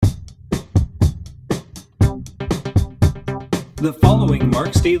The following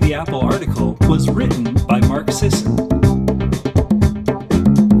Mark's Daily Apple article was written by Mark Sisson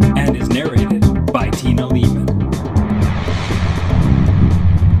and is narrated by Tina Lehman.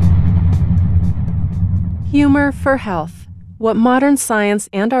 Humor for health. What modern science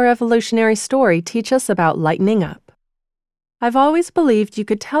and our evolutionary story teach us about lightening up. I've always believed you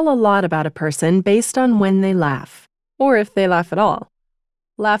could tell a lot about a person based on when they laugh, or if they laugh at all.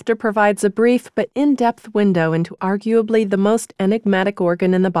 Laughter provides a brief but in-depth window into arguably the most enigmatic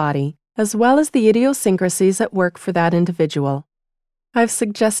organ in the body, as well as the idiosyncrasies at work for that individual. I've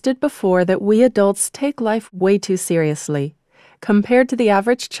suggested before that we adults take life way too seriously. Compared to the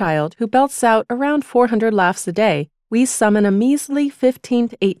average child who belts out around 400 laughs a day, we summon a measly 15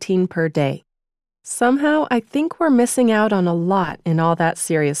 to 18 per day. Somehow, I think we're missing out on a lot in all that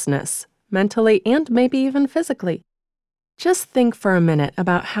seriousness, mentally and maybe even physically. Just think for a minute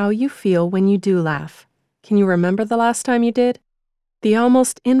about how you feel when you do laugh. Can you remember the last time you did? The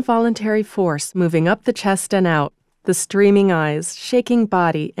almost involuntary force moving up the chest and out, the streaming eyes, shaking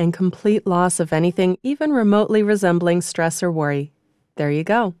body, and complete loss of anything even remotely resembling stress or worry. There you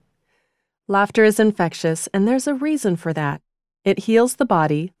go. Laughter is infectious, and there's a reason for that. It heals the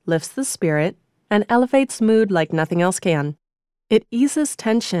body, lifts the spirit, and elevates mood like nothing else can. It eases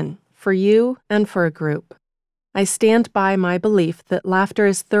tension for you and for a group. I stand by my belief that laughter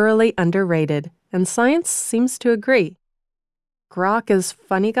is thoroughly underrated, and science seems to agree. Grok is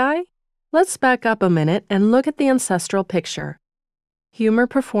funny guy? Let's back up a minute and look at the ancestral picture. Humor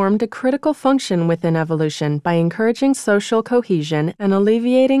performed a critical function within evolution by encouraging social cohesion and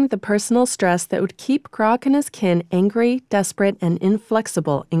alleviating the personal stress that would keep Grok and his kin angry, desperate, and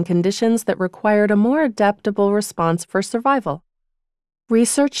inflexible in conditions that required a more adaptable response for survival.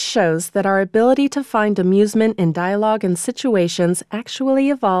 Research shows that our ability to find amusement in dialogue and situations actually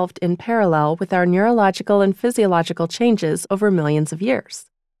evolved in parallel with our neurological and physiological changes over millions of years.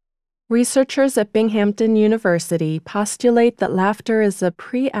 Researchers at Binghamton University postulate that laughter is a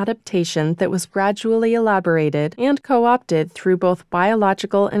pre-adaptation that was gradually elaborated and co-opted through both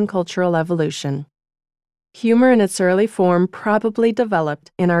biological and cultural evolution. Humor in its early form probably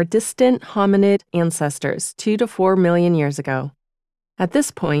developed in our distant hominid ancestors 2 to 4 million years ago. At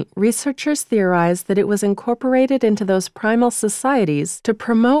this point, researchers theorize that it was incorporated into those primal societies to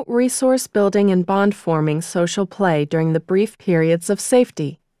promote resource building and bond-forming social play during the brief periods of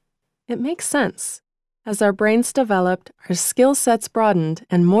safety. It makes sense. As our brains developed, our skill sets broadened,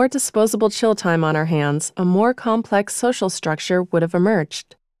 and more disposable chill time on our hands, a more complex social structure would have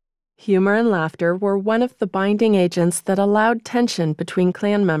emerged. Humor and laughter were one of the binding agents that allowed tension between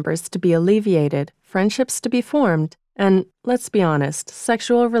clan members to be alleviated, friendships to be formed, and, let's be honest,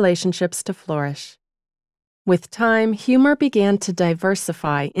 sexual relationships to flourish. With time, humor began to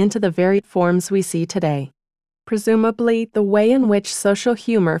diversify into the varied forms we see today. Presumably, the way in which social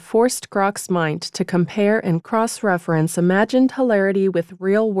humor forced Grok's mind to compare and cross-reference imagined hilarity with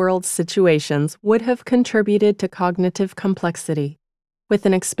real-world situations would have contributed to cognitive complexity. With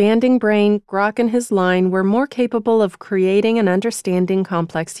an expanding brain, Grok and his line were more capable of creating and understanding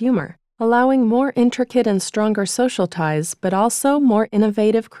complex humor, allowing more intricate and stronger social ties, but also more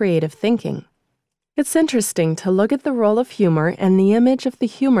innovative creative thinking. It's interesting to look at the role of humor and the image of the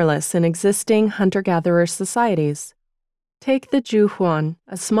humorless in existing hunter-gatherer societies. Take the Juhuan,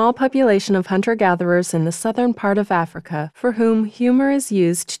 a small population of hunter-gatherers in the southern part of Africa for whom humor is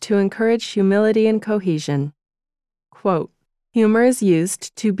used to encourage humility and cohesion. Quote, "Humor is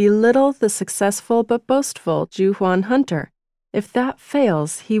used to belittle the successful but boastful Juhuan hunter. If that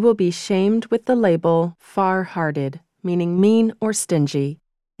fails, he will be shamed with the label far-hearted, meaning mean or stingy."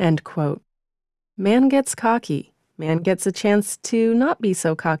 End quote. Man gets cocky. Man gets a chance to not be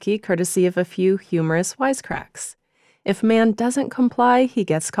so cocky courtesy of a few humorous wisecracks. If man doesn't comply, he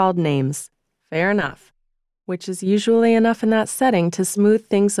gets called names. Fair enough. Which is usually enough in that setting to smooth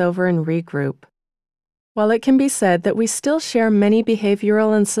things over and regroup. While it can be said that we still share many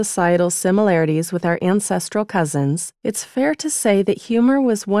behavioral and societal similarities with our ancestral cousins, it's fair to say that humor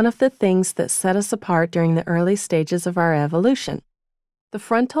was one of the things that set us apart during the early stages of our evolution. The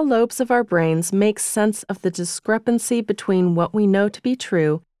frontal lobes of our brains make sense of the discrepancy between what we know to be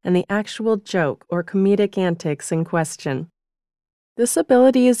true and the actual joke or comedic antics in question. This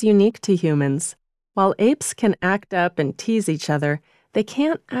ability is unique to humans. While apes can act up and tease each other, they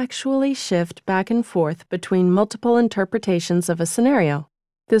can't actually shift back and forth between multiple interpretations of a scenario.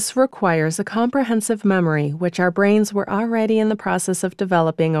 This requires a comprehensive memory, which our brains were already in the process of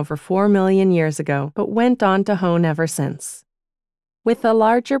developing over 4 million years ago, but went on to hone ever since. With a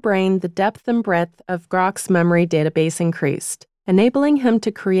larger brain, the depth and breadth of Grok's memory database increased, enabling him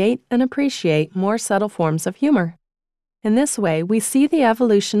to create and appreciate more subtle forms of humor. In this way, we see the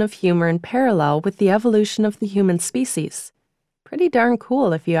evolution of humor in parallel with the evolution of the human species. Pretty darn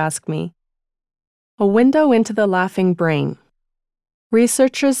cool, if you ask me. A window into the laughing brain.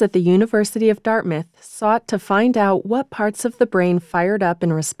 Researchers at the University of Dartmouth sought to find out what parts of the brain fired up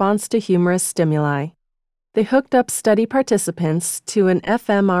in response to humorous stimuli. They hooked up study participants to an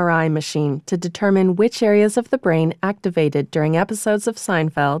fMRI machine to determine which areas of the brain activated during episodes of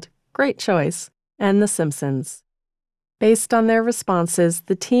Seinfeld, great choice, and The Simpsons. Based on their responses,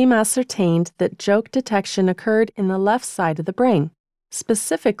 the team ascertained that joke detection occurred in the left side of the brain,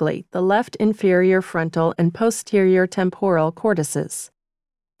 specifically the left inferior frontal and posterior temporal cortices.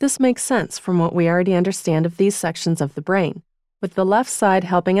 This makes sense from what we already understand of these sections of the brain, with the left side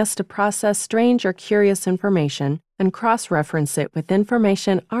helping us to process strange or curious information and cross-reference it with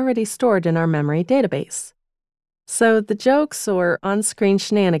information already stored in our memory database. So the jokes or on-screen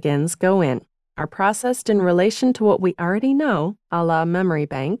shenanigans go in, are processed in relation to what we already know, a la memory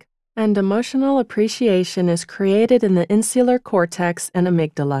bank, and emotional appreciation is created in the insular cortex and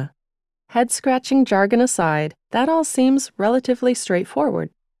amygdala. Head-scratching jargon aside, that all seems relatively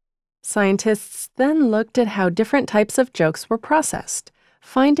straightforward. Scientists then looked at how different types of jokes were processed,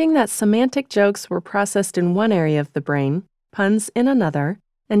 finding that semantic jokes were processed in one area of the brain, puns in another,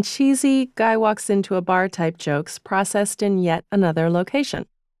 and cheesy guy-walks-into-a-bar type jokes processed in yet another location.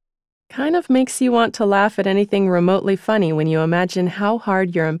 Kind of makes you want to laugh at anything remotely funny when you imagine how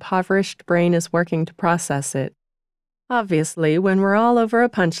hard your impoverished brain is working to process it. Obviously, when we're all over a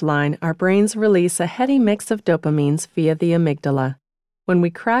punchline, our brains release a heady mix of dopamines via the amygdala. When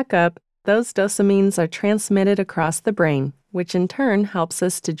we crack up, those dopamines are transmitted across the brain, which in turn helps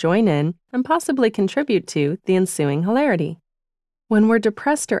us to join in and possibly contribute to the ensuing hilarity. When we're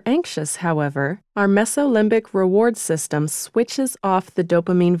depressed or anxious, however, our mesolimbic reward system switches off the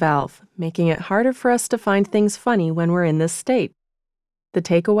dopamine valve, making it harder for us to find things funny when we're in this state. The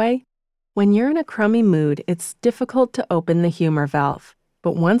takeaway? When you're in a crummy mood, it's difficult to open the humor valve,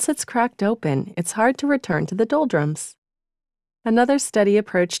 but once it's cracked open, it's hard to return to the doldrums. Another study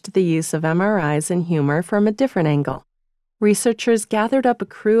approached the use of MRIs in humor from a different angle. Researchers gathered up a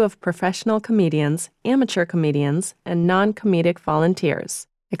crew of professional comedians, amateur comedians, and non-comedic volunteers,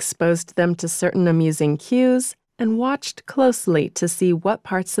 exposed them to certain amusing cues, and watched closely to see what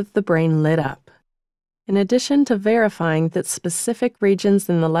parts of the brain lit up. In addition to verifying that specific regions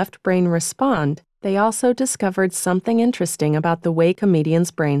in the left brain respond, they also discovered something interesting about the way comedians'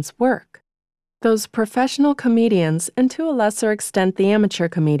 brains work. Those professional comedians, and to a lesser extent the amateur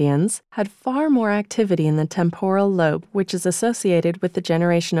comedians, had far more activity in the temporal lobe, which is associated with the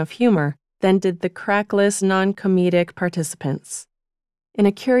generation of humor, than did the crackless, non-comedic participants. In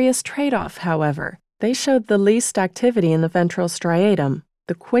a curious trade-off, however, they showed the least activity in the ventral striatum,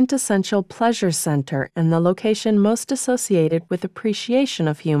 the quintessential pleasure center and the location most associated with appreciation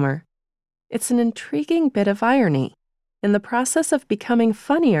of humor. It's an intriguing bit of irony. In the process of becoming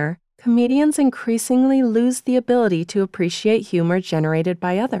funnier, comedians increasingly lose the ability to appreciate humor generated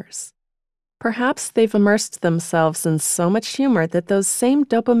by others. Perhaps they've immersed themselves in so much humor that those same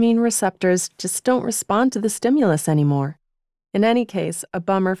dopamine receptors just don't respond to the stimulus anymore. In any case, a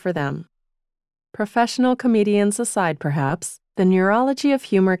bummer for them. Professional comedians aside, perhaps, the neurology of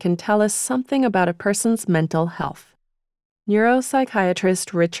humor can tell us something about a person's mental health.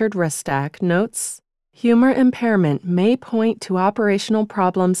 Neuropsychiatrist Richard Restak notes, humor impairment may point to operational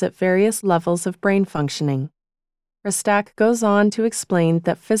problems at various levels of brain functioning. Restak goes on to explain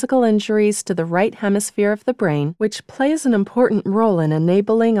that physical injuries to the right hemisphere of the brain, which plays an important role in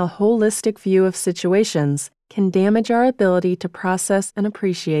enabling a holistic view of situations, can damage our ability to process and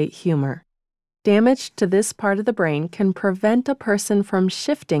appreciate humor. Damage to this part of the brain can prevent a person from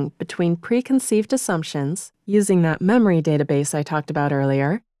shifting between preconceived assumptions, using that memory database I talked about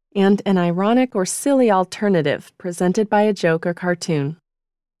earlier, and an ironic or silly alternative presented by a joke or cartoon.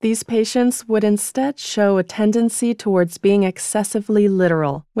 These patients would instead show a tendency towards being excessively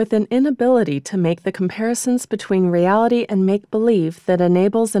literal, with an inability to make the comparisons between reality and make-believe that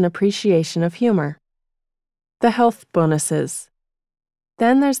enables an appreciation of humor. The health bonuses.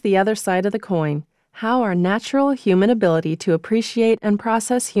 Then there's the other side of the coin, how our natural human ability to appreciate and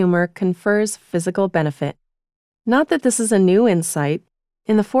process humor confers physical benefit. Not that this is a new insight.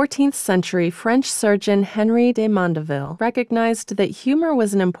 In the 14th century, French surgeon Henri de Mondeville recognized that humor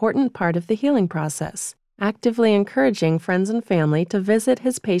was an important part of the healing process, actively encouraging friends and family to visit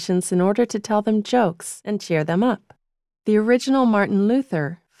his patients in order to tell them jokes and cheer them up. The original Martin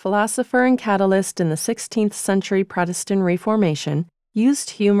Luther, philosopher and catalyst in the 16th century Protestant Reformation, used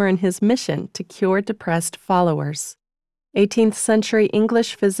humor in his mission to cure depressed followers. 18th century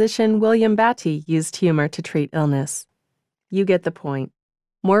English physician William Batty used humor to treat illness. You get the point.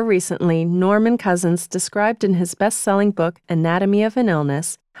 More recently, Norman Cousins described in his best-selling book, Anatomy of an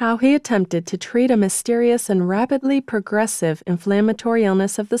Illness, how he attempted to treat a mysterious and rapidly progressive inflammatory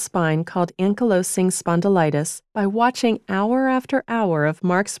illness of the spine called ankylosing spondylitis by watching hour after hour of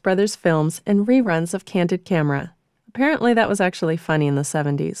Marx Brothers films and reruns of Candid Camera. Apparently that was actually funny in the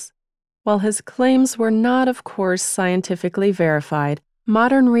 70s. While his claims were not, of course, scientifically verified,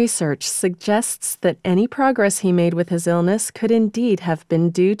 modern research suggests that any progress he made with his illness could indeed have been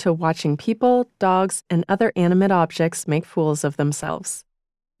due to watching people, dogs, and other animate objects make fools of themselves.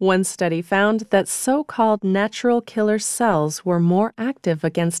 One study found that so-called natural killer cells were more active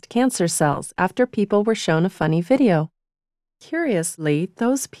against cancer cells after people were shown a funny video. Curiously,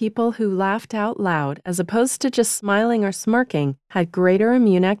 those people who laughed out loud, as opposed to just smiling or smirking, had greater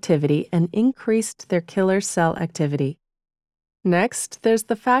immune activity and increased their killer cell activity. Next, there's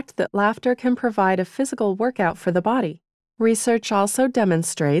the fact that laughter can provide a physical workout for the body. Research also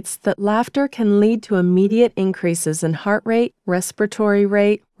demonstrates that laughter can lead to immediate increases in heart rate, respiratory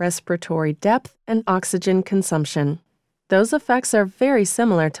depth, and oxygen consumption. Those effects are very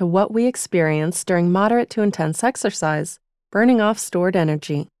similar to what we experience during moderate to intense exercise, burning off stored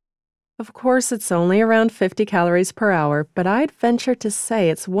energy. Of course, it's only around 50 calories per hour, but I'd venture to say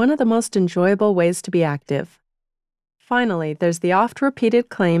it's one of the most enjoyable ways to be active. Finally, there's the oft-repeated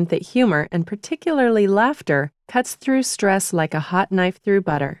claim that humor, and particularly laughter, cuts through stress like a hot knife through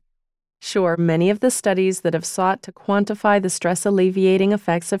butter. Sure, many of the studies that have sought to quantify the stress-alleviating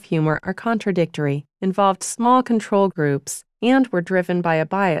effects of humor are contradictory, involved small control groups, and were driven by a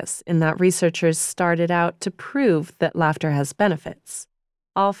bias in that researchers started out to prove that laughter has benefits.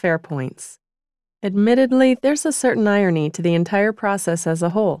 All fair points. Admittedly, there's a certain irony to the entire process as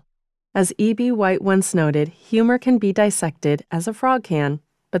a whole. As E.B. White once noted, humor can be dissected as a frog can,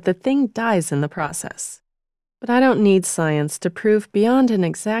 but the thing dies in the process. But I don't need science to prove beyond an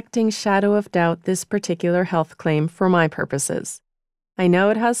exacting shadow of doubt this particular health claim for my purposes. I know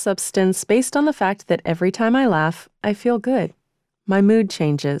it has substance based on the fact that every time I laugh, I feel good. My mood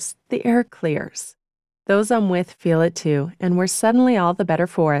changes, the air clears. Those I'm with feel it too, and we're suddenly all the better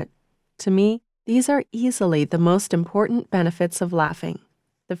for it. To me, these are easily the most important benefits of laughing.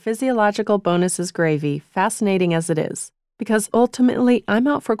 The physiological bonus is gravy, fascinating as it is, because ultimately I'm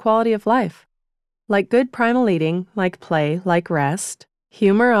out for quality of life. Like good primal eating, like play, like rest,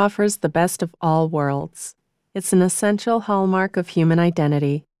 humor offers the best of all worlds. It's an essential hallmark of human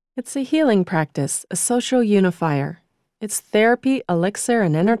identity. It's a healing practice, a social unifier. It's therapy, elixir,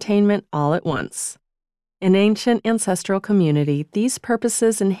 and entertainment all at once. In ancient ancestral community, these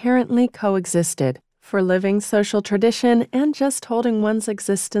purposes inherently coexisted, for living social tradition and just holding one's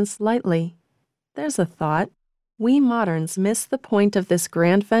existence lightly. There's a thought. We moderns miss the point of this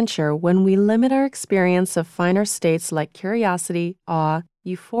grand venture when we limit our experience of finer states like curiosity, awe,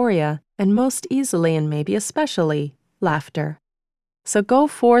 euphoria, and most easily and maybe especially, laughter. So go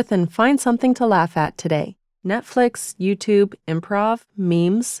forth and find something to laugh at today. Netflix, YouTube, improv,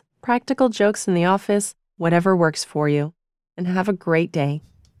 memes, practical jokes in the office, whatever works for you. And have a great day.